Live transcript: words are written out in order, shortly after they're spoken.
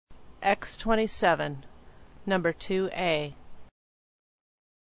X-27, number 2A.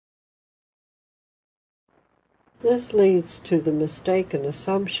 This leads to the mistaken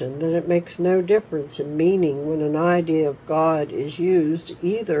assumption that it makes no difference in meaning when an idea of God is used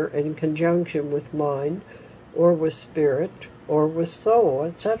either in conjunction with mind, or with spirit, or with soul,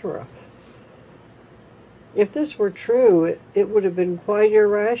 etc. If this were true, it would have been quite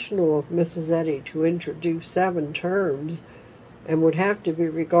irrational of Mrs. Eddy to introduce 7 terms, and would have to be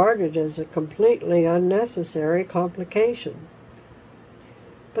regarded as a completely unnecessary complication.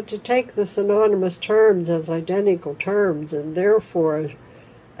 But to take the synonymous terms as identical terms, and therefore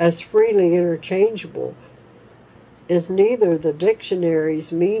as freely interchangeable, is neither the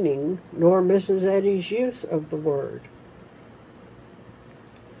dictionary's meaning nor Mrs. Eddy's use of the word.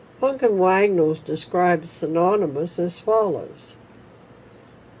 Funk and Wagnalls describes synonymous as follows.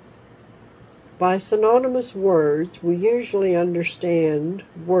 By synonymous words, we usually understand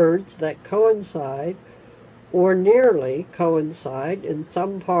words that coincide or nearly coincide in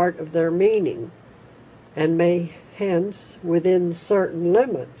some part of their meaning, and may hence, within certain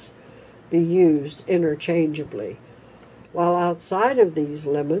limits, be used interchangeably, while outside of these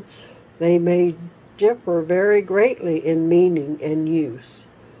limits they may differ very greatly in meaning and use.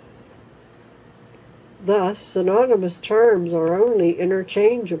 Thus, synonymous terms are only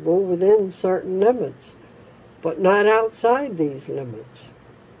interchangeable within certain limits, but not outside these limits.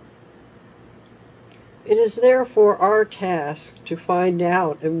 It is therefore our task to find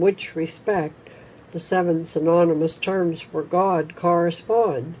out in which respect the 7 synonymous terms for God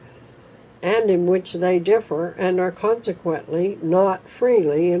correspond, and in which they differ and are consequently not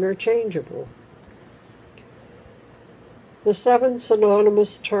freely interchangeable. The 7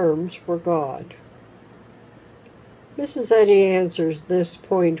 synonymous terms for God. Mrs. Eddy answers this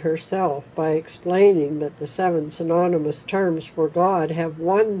point herself by explaining that the 7 synonymous terms for God have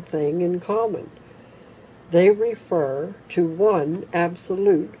one thing in common. They refer to one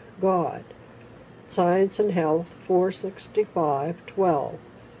absolute God. Science and Health 465:12.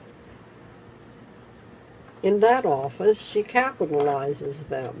 In that office, she capitalizes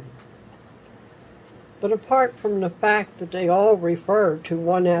them. But apart from the fact that they all refer to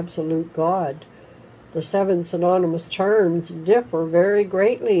one absolute God, the 7 synonymous terms differ very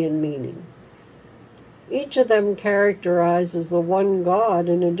greatly in meaning. Each of them characterizes the one God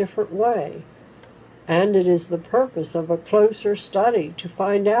in a different way, and it is the purpose of a closer study to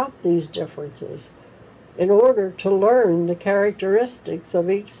find out these differences in order to learn the characteristics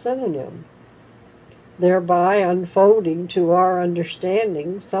of each synonym, thereby unfolding to our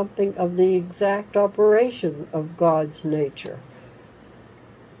understanding something of the exact operation of God's nature.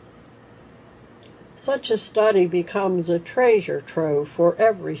 Such a study becomes a treasure trove for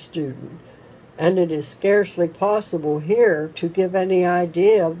every student, and it is scarcely possible here to give any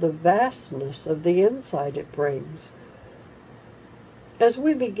idea of the vastness of the insight it brings. As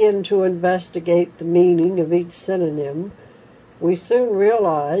we begin to investigate the meaning of each synonym, we soon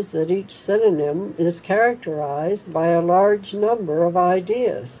realize that each synonym is characterized by a large number of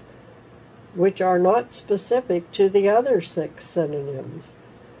ideas, which are not specific to the other 6 synonyms.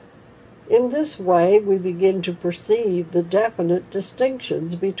 In this way, we begin to perceive the definite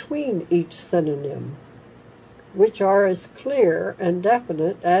distinctions between each synonym, which are as clear and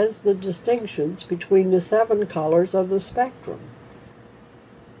definite as the distinctions between the 7 colors of the spectrum.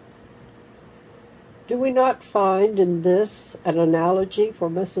 Do we not find in this an analogy for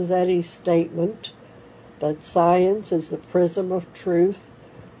Mrs. Eddy's statement that science is the prism of truth,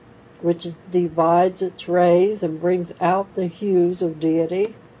 which divides its rays and brings out the hues of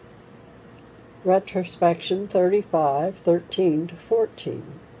deity? Retrospection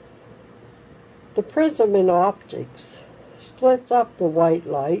 35:13-14. The prism in optics splits up the white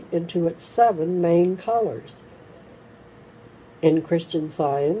light into its 7 main colors. In Christian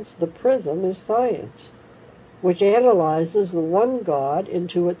Science, the prism is science, which analyzes the one God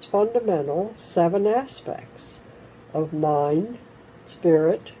into its fundamental 7 aspects of mind,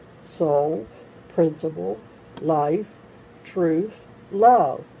 spirit, soul, principle, life, truth,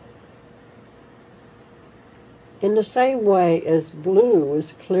 love. In the same way as blue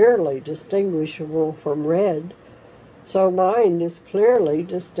is clearly distinguishable from red, so mind is clearly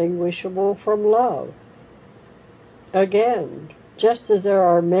distinguishable from love. Again, just as there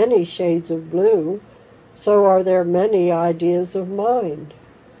are many shades of blue, so are there many ideas of mind.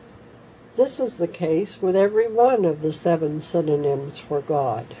 This is the case with every one of the 7 synonyms for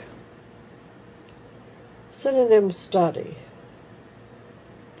God. Synonym study.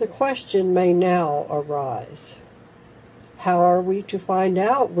 The question may now arise: how are we to find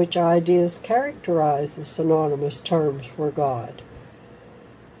out which ideas characterize the synonymous terms for God?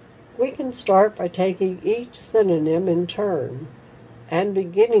 We can start by taking each synonym in turn, and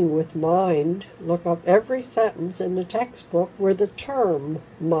beginning with mind, look up every sentence in the textbook where the term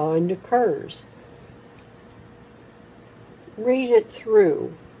mind occurs. Read it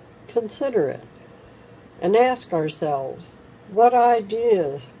through, consider it, and ask ourselves, what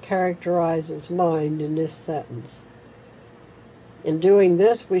idea characterizes mind in this sentence? In doing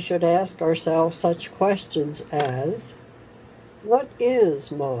this, we should ask ourselves such questions as, what is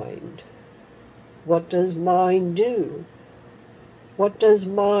mind? What does mind do? What does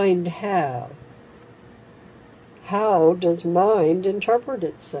mind have? How does mind interpret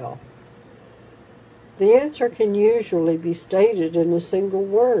itself? The answer can usually be stated in a single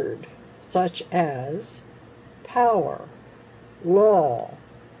word, such as power, law,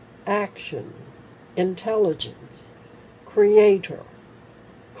 action, intelligence, creator,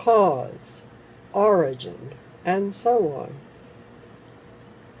 cause, origin, and so on.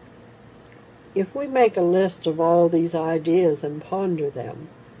 If we make a list of all these ideas and ponder them,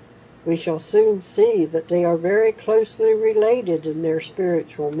 we shall soon see that they are very closely related in their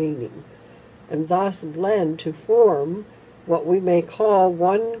spiritual meaning, and thus blend to form what we may call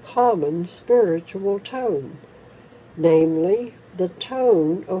one common spiritual tone, namely, the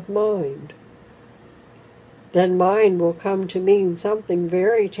tone of mind. Then mind will come to mean something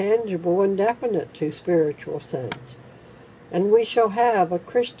very tangible and definite to spiritual sense, and we shall have a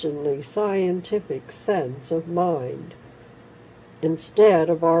Christianly scientific sense of mind, instead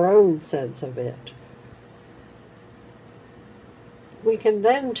of our own sense of it. We can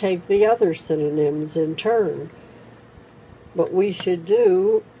then take the other synonyms in turn, but we should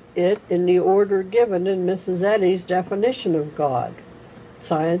do it in the order given in Mrs. Eddy's definition of God,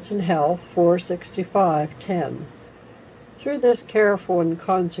 Science and Health 465:10. Through this careful and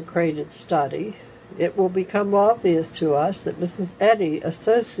consecrated study, it will become obvious to us that Mrs. Eddy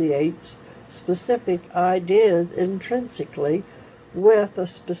associates specific ideas intrinsically with a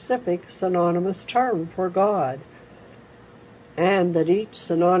specific synonymous term for God, and that each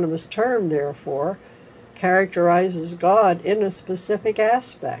synonymous term, therefore, characterizes God in a specific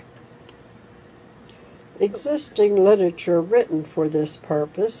aspect. Existing literature written for this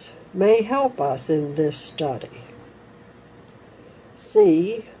purpose may help us in this study.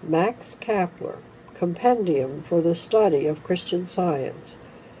 See Max Kappeler, Compendium for the Study of Christian Science.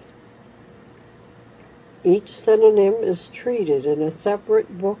 Each synonym is treated in a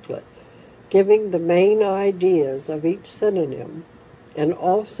separate booklet, giving the main ideas of each synonym, and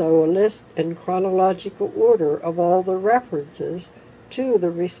also a list in chronological order of all the references to the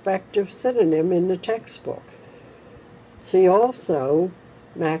respective synonym in the textbook. See also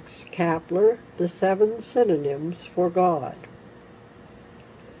Max Kappeler, The 7 Synonyms for God.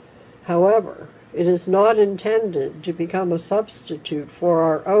 However, it is not intended to become a substitute for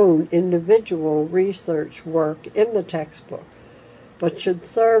our own individual research work in the textbook, but should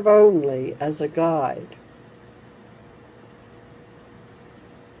serve only as a guide.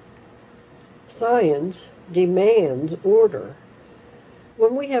 Science demands order.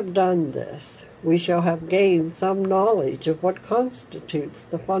 When we have done this, we shall have gained some knowledge of what constitutes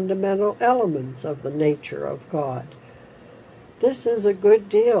the fundamental elements of the nature of God. This is a good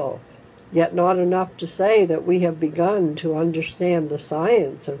deal, yet not enough to say that we have begun to understand the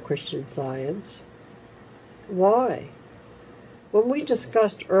science of Christian Science. Why? When we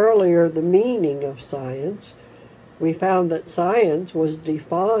discussed earlier the meaning of science, we found that science was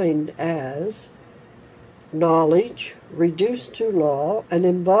defined as knowledge reduced to law and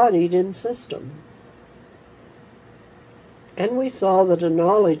embodied in system. And we saw that a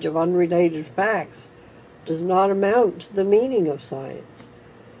knowledge of unrelated facts does not amount to the meaning of science.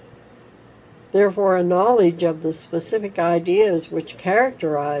 Therefore, a knowledge of the specific ideas which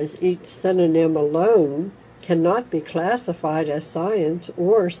characterize each synonym alone cannot be classified as science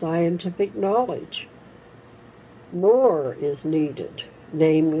or scientific knowledge. More is needed,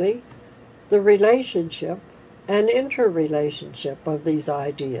 namely, the relationship and interrelationship of these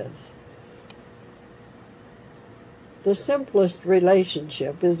ideas. The simplest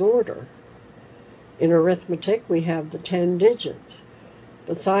relationship is order. In arithmetic, we have the 10 digits.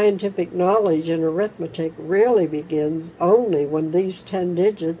 But scientific knowledge in arithmetic really begins only when these 10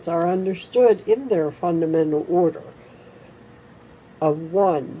 digits are understood in their fundamental order of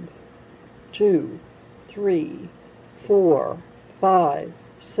 1, 2, 3, 4, 5,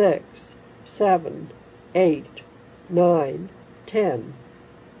 6, 7, 8, 9, 10.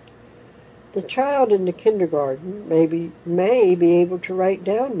 The child in the kindergarten may be able to write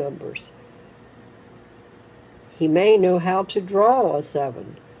down numbers. He may know how to draw a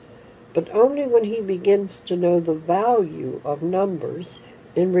 7, but only when he begins to know the value of numbers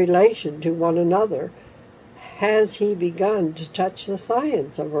in relation to one another has he begun to touch the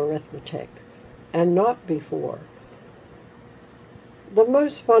science of arithmetic, and not before. The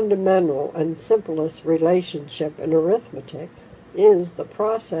most fundamental and simplest relationship in arithmetic is the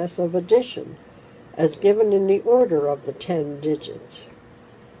process of addition, as given in the order of the 10 digits.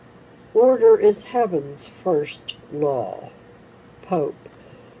 Order is heaven's first law. Pope.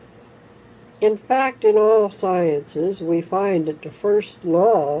 In fact, in all sciences, we find that the first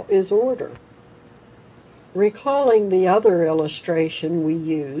law is order. Recalling the other illustration we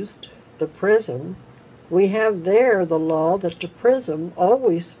used, the prism, we have there the law that the prism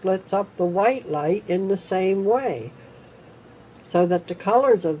always splits up the white light in the same way, so that the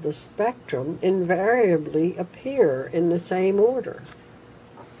colors of the spectrum invariably appear in the same order.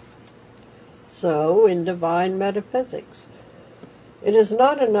 So, in divine metaphysics, it is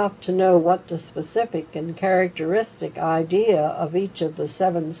not enough to know what the specific and characteristic idea of each of the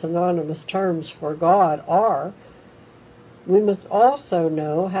 7 synonymous terms for God are. We must also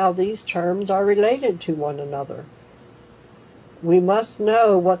know how these terms are related to one another. We must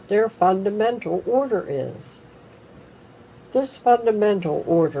know what their fundamental order is. This fundamental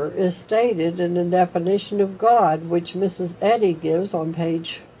order is stated in the definition of God which Mrs. Eddy gives on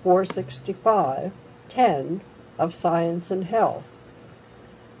page 465, 10 of Science and Health,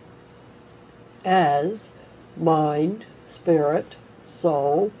 as mind, spirit,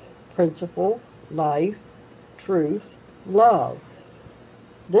 soul, principle, life, truth, love.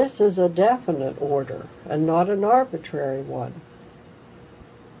 This is a definite order and not an arbitrary one.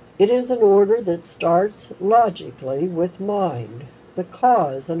 It is an order that starts logically with mind, the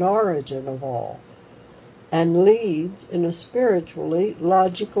cause and origin of all, and leads in a spiritually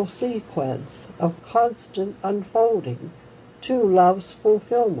logical sequence of constant unfolding to love's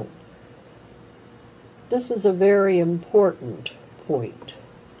fulfillment. This is a very important point.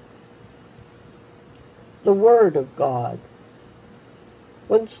 The Word of God.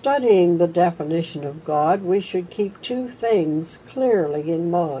 When studying the definition of God, we should keep 2 things clearly in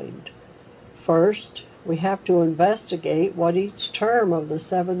mind. First, we have to investigate what each term of the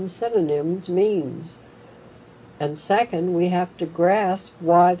 7 synonyms means. And second, we have to grasp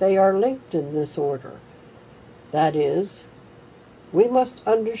why they are linked in this order. That is, we must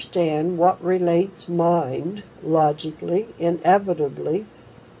understand what relates mind, logically, inevitably,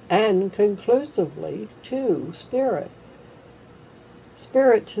 and conclusively to spirit.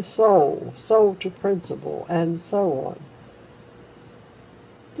 Spirit to soul, soul to principle, and so on.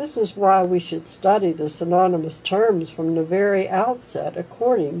 This is why we should study the synonymous terms from the very outset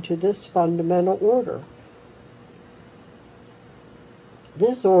according to this fundamental order.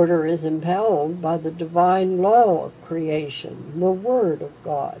 This order is impelled by the divine law of creation, the Word of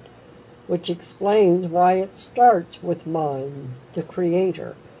God, which explains why it starts with mind, the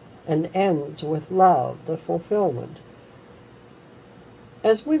Creator, and ends with love, the fulfillment.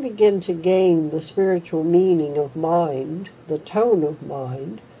 As we begin to gain the spiritual meaning of mind, the tone of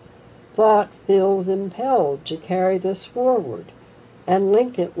mind, thought feels impelled to carry this forward and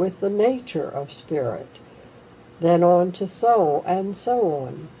link it with the nature of spirit, then on to soul, and so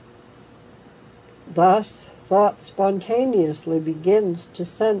on. Thus, thought spontaneously begins to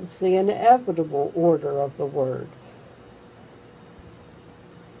sense the inevitable order of the Word.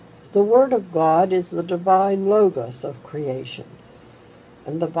 The Word of God is the divine logos of creation,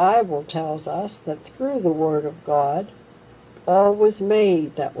 and the Bible tells us that through the Word of God, all was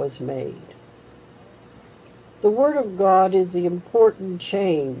made that was made. The Word of God is the important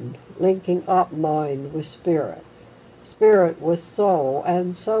chain linking up mind with spirit, spirit with soul,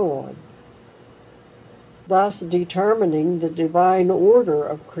 and so on, thus determining the divine order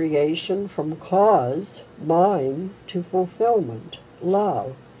of creation from cause, mind, to fulfillment,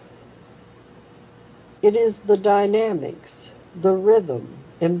 love. It is the dynamics, the rhythm,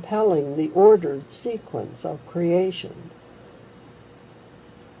 impelling the ordered sequence of creation.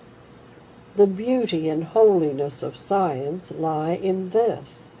 The beauty and holiness of science lie in this,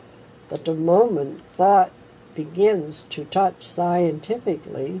 that the moment thought begins to touch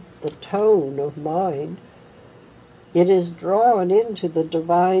scientifically the tone of mind, it is drawn into the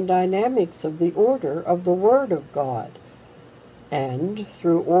divine dynamics of the order of the Word of God, and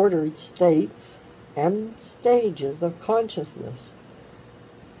through ordered states and stages of consciousness,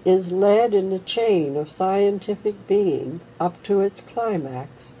 is led in the chain of scientific being up to its climax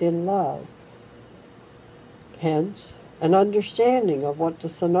in love. Hence, an understanding of what the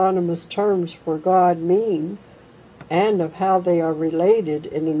synonymous terms for God mean and of how they are related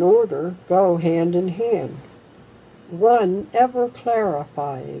in an order go hand in hand, one ever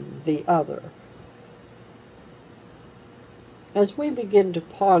clarifying the other. As we begin to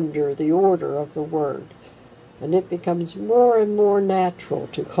ponder the order of the Word, and it becomes more and more natural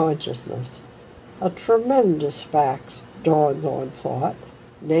to consciousness, a tremendous fact dawns on thought,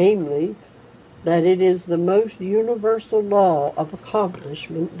 namely, that it is the most universal law of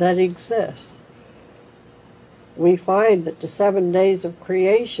accomplishment that exists. We find that the 7 days of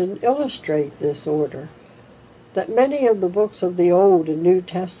creation illustrate this order, that many of the books of the Old and New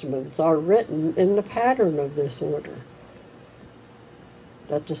Testaments are written in the pattern of this order,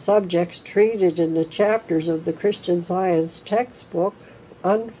 that the subjects treated in the chapters of the Christian Science textbook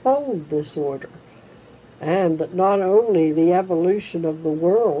unfold this order, and that not only the evolution of the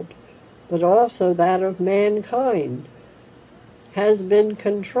world, but also that of mankind, has been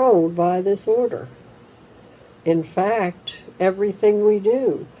controlled by this order. In fact, everything we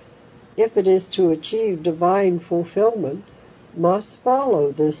do, if it is to achieve divine fulfillment, must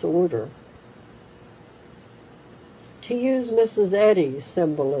follow this order. To use Mrs. Eddy's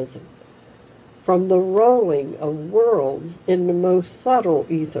symbolism, from the rolling of worlds in the most subtle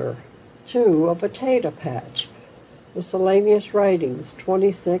ether to a potato patch. Miscellaneous Writings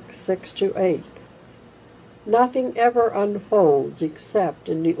 26, 6-8. Nothing ever unfolds except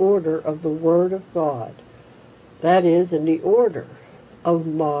in the order of the Word of God, that is, in the order of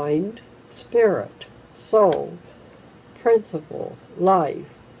mind, spirit, soul, principle, life,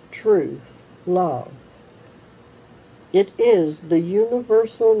 truth, love. It is the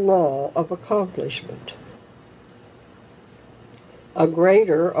universal law of accomplishment. A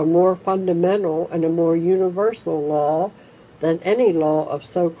greater, a more fundamental, and a more universal law than any law of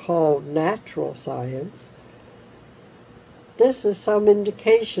so-called natural science. This is some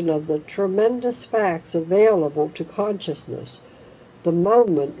indication of the tremendous facts available to consciousness the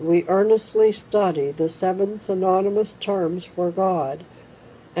moment we earnestly study the 7 synonymous terms for God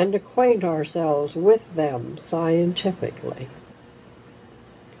and acquaint ourselves with them scientifically.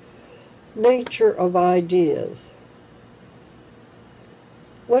 Nature of ideas.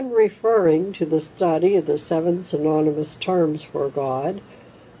 When referring to the study of the 7 synonymous terms for God,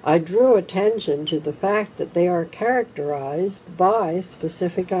 I drew attention to the fact that they are characterized by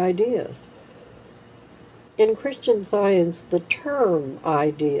specific ideas. In Christian Science, the term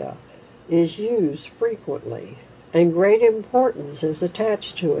idea is used frequently, and great importance is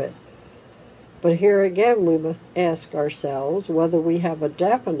attached to it. But here again we must ask ourselves whether we have a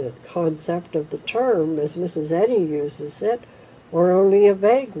definite concept of the term as Mrs. Eddy uses it, or only a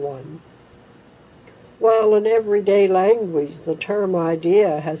vague one. While in everyday language the term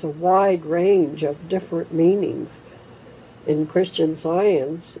idea has a wide range of different meanings, in Christian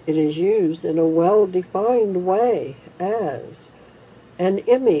Science it is used in a well-defined way as an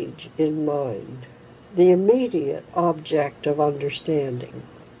image in mind, the immediate object of understanding.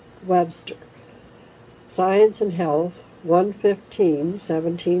 Webster. Science and Health 115,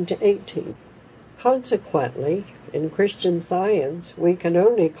 17-18. Consequently, in Christian Science, we can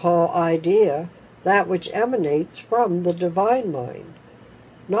only call idea that which emanates from the divine mind,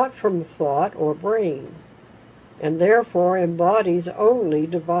 not from thought or brain, and therefore embodies only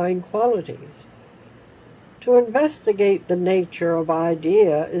divine qualities. To investigate the nature of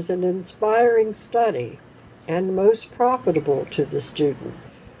idea is an inspiring study and most profitable to the student.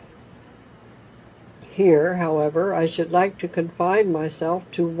 Here, however, I should like to confine myself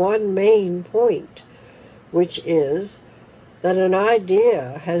to one main point, which is that an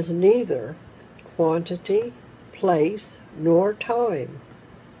idea has neither quantity, place, nor time.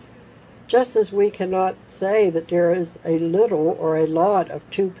 Just as we cannot say that there is a little or a lot of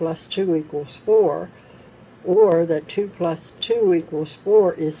 2 + 2 = 4, or that 2 + 2 =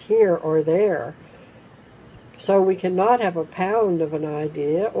 4 is here or there, so we cannot have a pound of an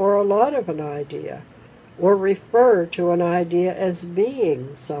idea or a lot of an idea, or refer to an idea as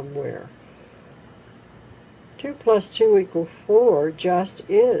being somewhere. 2 + 2 = 4 just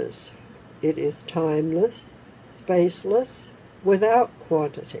is. It is timeless, spaceless, without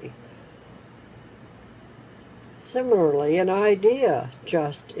quantity. Similarly, an idea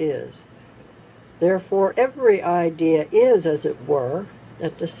just is. Therefore, every idea is, as it were,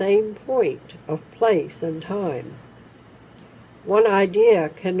 at the same point of place and time. One idea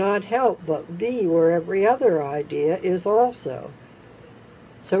cannot help but be where every other idea is also.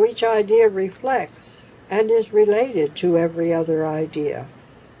 So each idea reflects and is related to every other idea,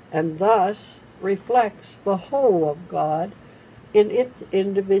 and thus reflects the whole of God in its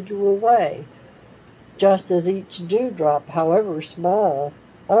individual way, just as each dewdrop, however small,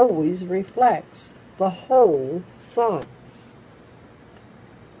 always reflects the whole sun.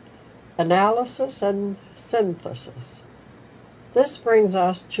 Analysis and synthesis. This brings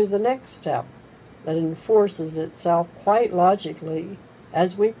us to the next step, that enforces itself quite logically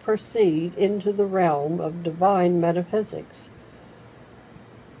as we proceed into the realm of divine metaphysics.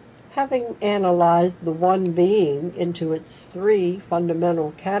 Having analyzed the one being into its three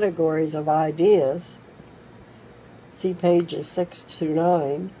fundamental categories of ideas, see pages 6 to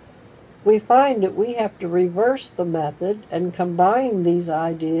 9, we find that we have to reverse the method and combine these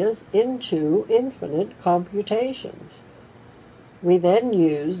ideas into infinite computations. We then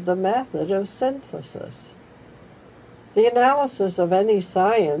use the method of synthesis. The analysis of any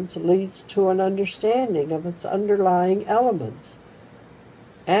science leads to an understanding of its underlying elements,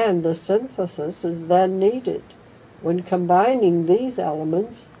 and the synthesis is then needed when combining these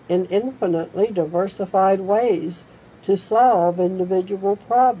elements in infinitely diversified ways to solve individual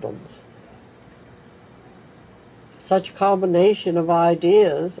problems. Such combination of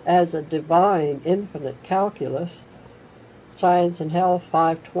ideas as a divine infinite calculus, Science and Health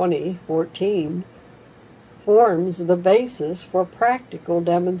 520:14, forms the basis for practical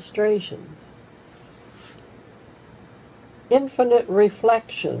demonstration. Infinite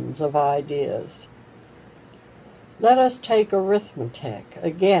reflections of ideas. Let us take arithmetic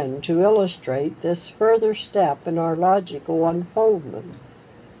again to illustrate this further step in our logical unfoldment.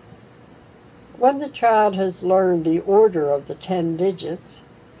 When the child has learned the order of the 10 digits,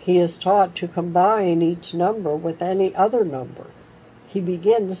 he is taught to combine each number with any other number. He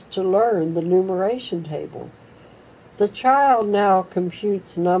begins to learn the numeration table. The child now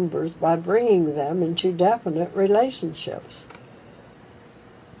computes numbers by bringing them into definite relationships.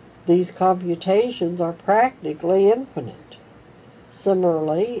 These computations are practically infinite.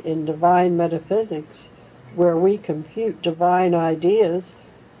 Similarly, in divine metaphysics, where we compute divine ideas,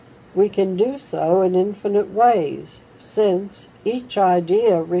 we can do so in infinite ways, since each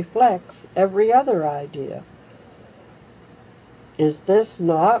idea reflects every other idea. Is this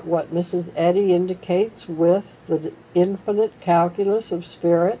not what Mrs. Eddy indicates with the infinite calculus of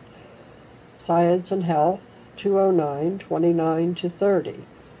spirit, Science and Health 209:29-30,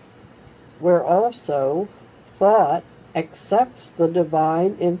 where also thought accepts the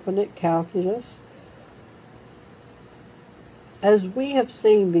divine infinite calculus? As we have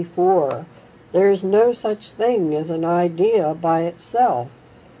seen before, there is no such thing as an idea by itself.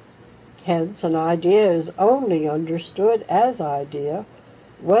 Hence, an idea is only understood as idea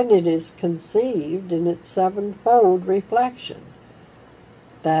when it is conceived in its sevenfold reflection,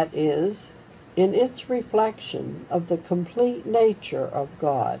 that is, in its reflection of the complete nature of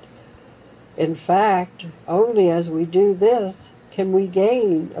God. In fact, only as we do this can we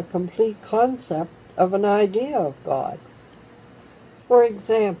gain a complete concept of an idea of God. For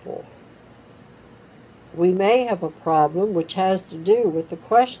example, we may have a problem which has to do with the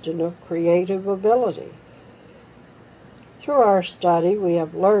question of creative ability. Through our study, we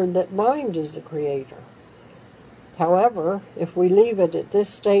have learned that mind is the creator. However, if we leave it at this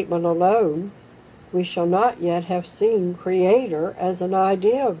statement alone, we shall not yet have seen creator as an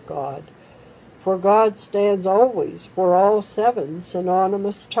idea of God, for God stands always for all 7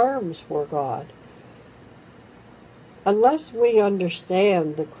 synonymous terms for God. Unless we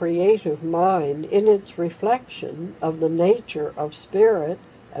understand the creative mind in its reflection of the nature of spirit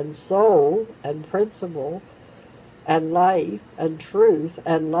and soul and principle and life and truth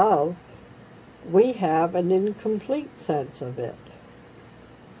and love, we have an incomplete sense of it.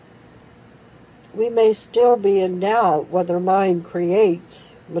 We may still be in doubt whether mind creates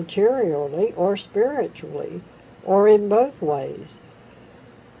materially or spiritually, or in both ways.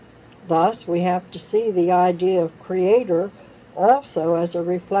 Thus, we have to see the idea of creator also as a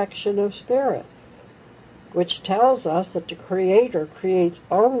reflection of spirit, which tells us that the creator creates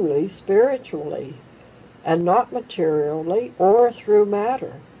only spiritually, and not materially or through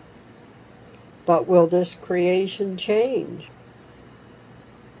matter. But will this creation change?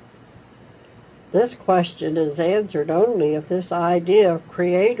 This question is answered only if this idea of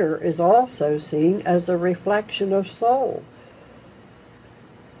creator is also seen as a reflection of soul.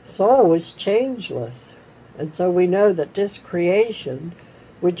 Soul is changeless, and so we know that this creation,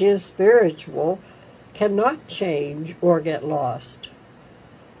 which is spiritual, cannot change or get lost.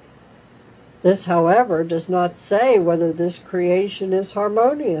 This, however, does not say whether this creation is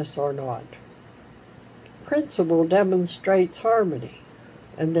harmonious or not. Principle demonstrates harmony,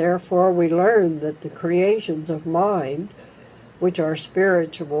 and therefore we learn that the creations of mind, which are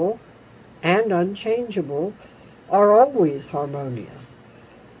spiritual and unchangeable, are always harmonious.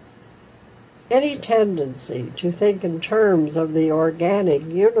 Any tendency to think in terms of the organic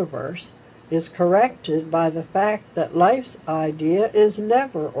universe is corrected by the fact that life's idea is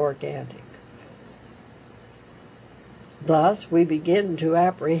never organic. Thus, we begin to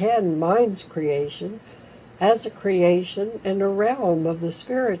apprehend mind's creation as a creation in a realm of the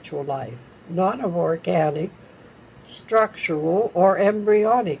spiritual life, not of organic, structural, or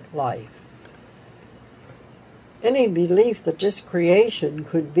embryonic life. Any belief that this creation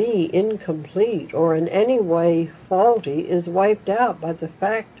could be incomplete or in any way faulty is wiped out by the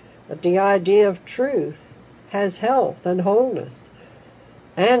fact that the idea of truth has health and wholeness,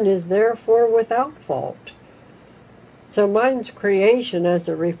 and is therefore without fault. So mind's creation as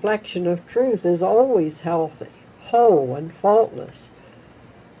a reflection of truth is always healthy, whole, and faultless.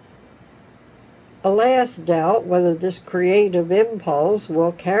 Alas, doubt whether this creative impulse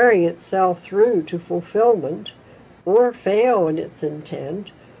will carry itself through to fulfillment or fail in its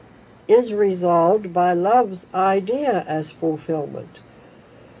intent is resolved by love's idea as fulfillment.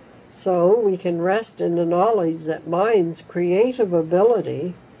 So we can rest in the knowledge that mind's creative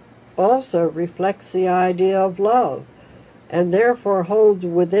ability also reflects the idea of love, and therefore holds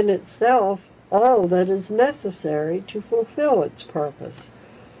within itself all that is necessary to fulfill its purpose.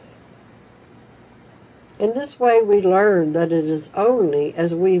 In this way we learn that it is only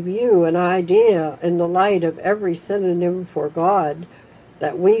as we view an idea in the light of every synonym for God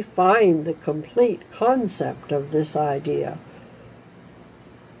that we find the complete concept of this idea.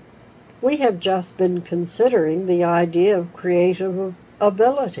 We have just been considering the idea of creative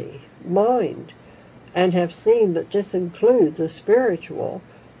ability, mind, and have seen that this includes a spiritual,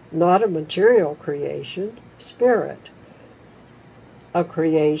 not a material creation, spirit, a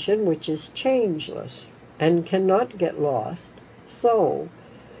creation which is changeless and cannot get lost, soul,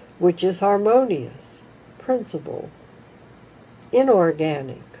 which is harmonious, principle,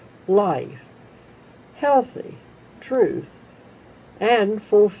 inorganic, life, healthy, truth, and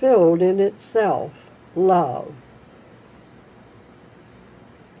fulfilled in itself, love.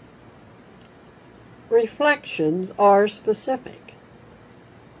 Reflections are specific.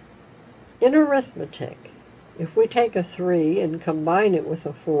 In arithmetic, if we take a 3 and combine it with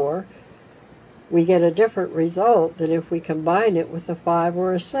a 4, we get a different result than if we combine it with a 5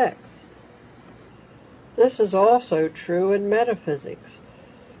 or a 6. This is also true in metaphysics.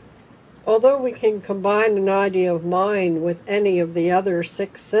 Although we can combine an idea of mind with any of the other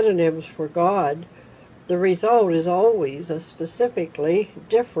 6 synonyms for God, the result is always a specifically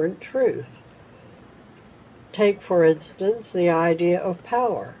different truth. Take, for instance, the idea of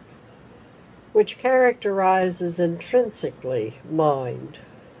power, which characterizes intrinsically mind.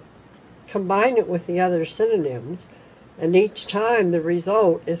 Combine it with the other synonyms, and each time the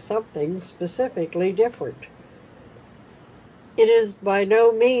result is something specifically different. It is by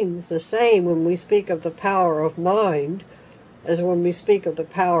no means the same when we speak of the power of mind as when we speak of the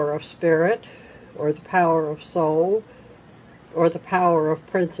power of spirit, or the power of soul, or the power of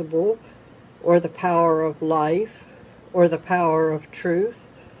principle, or the power of life, or the power of truth,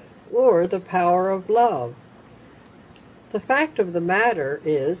 or the power of love. The fact of the matter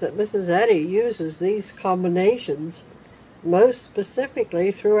is that Mrs. Eddy uses these combinations most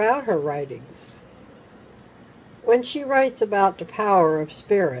specifically throughout her writings. When she writes about the power of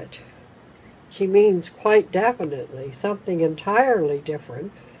spirit, she means quite definitely something entirely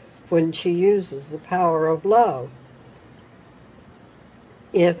different when she uses the power of love.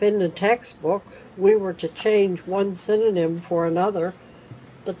 If in the textbook we were to change one synonym for another,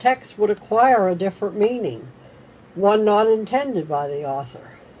 the text would acquire a different meaning, one not intended by the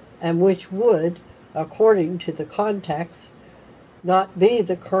author, and which would, according to the context, not be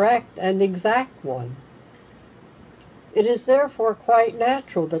the correct and exact one. It is therefore quite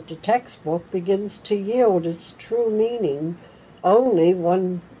natural that the textbook begins to yield its true meaning only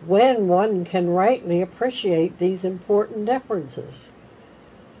when one can rightly appreciate these important differences.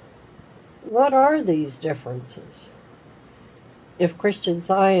 What are these differences? If Christian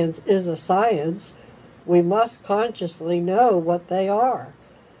Science is a science, we must consciously know what they are.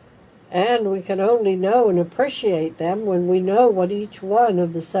 And we can only know and appreciate them when we know what each one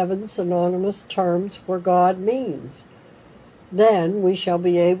of the 7 synonymous terms for God means. Then we shall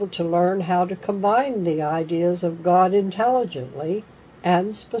be able to learn how to combine the ideas of God intelligently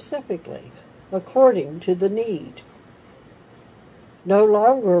and specifically, according to the need. No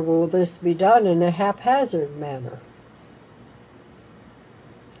longer will this be done in a haphazard manner.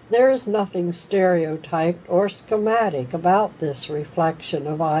 There is nothing stereotyped or schematic about this reflection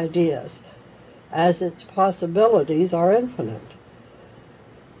of ideas, as its possibilities are infinite.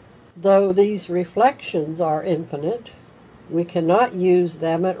 Though these reflections are infinite, we cannot use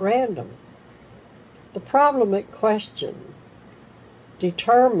them at random. The problem at question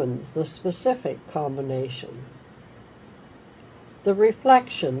determines the specific combination, the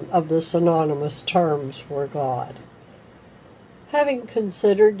reflection of the synonymous terms for God. Having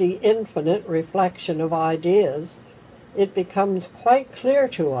considered the infinite reflection of ideas, it becomes quite clear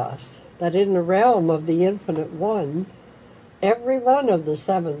to us that in the realm of the infinite one, every one of the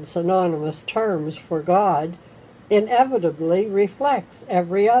 7 synonymous terms for God inevitably reflects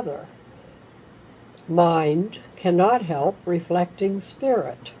every other. Mind cannot help reflecting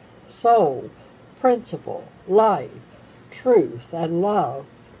spirit, soul, principle, life, truth, and love.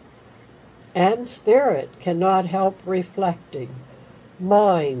 And spirit cannot help reflecting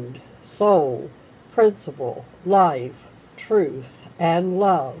mind, soul, principle, life, truth, and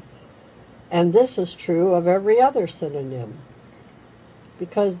love. And this is true of every other synonym,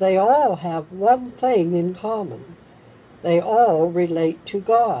 because they all have one thing in common. They all relate to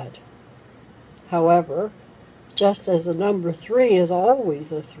God. However, just as the number 3 is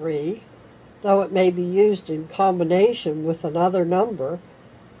always a 3, though it may be used in combination with another number,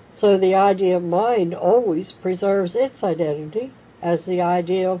 so the idea of mind always preserves its identity as the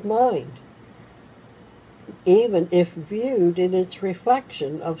idea of mind, even if viewed in its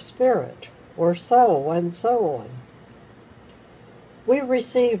reflection of spirit or soul, and so on. We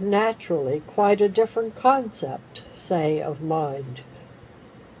receive naturally quite a different concept, say, of mind.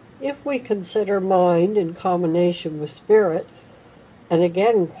 If we consider mind in combination with spirit, an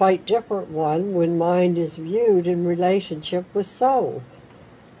again quite different one when mind is viewed in relationship with soul,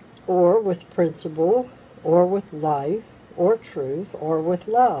 or with principle, or with life, or truth, or with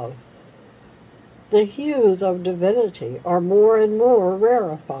love. The hues of divinity are more and more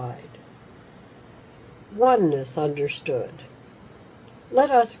rarefied. Oneness understood. Let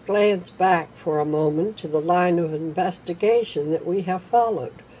us glance back for a moment to the line of investigation that we have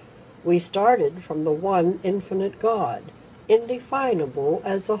followed. We started from the one infinite God, indefinable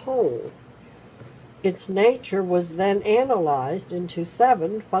as a whole. Its nature was then analyzed into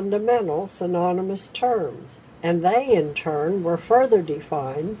 7 fundamental synonymous terms, and they in turn were further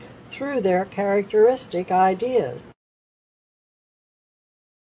defined through their characteristic ideas.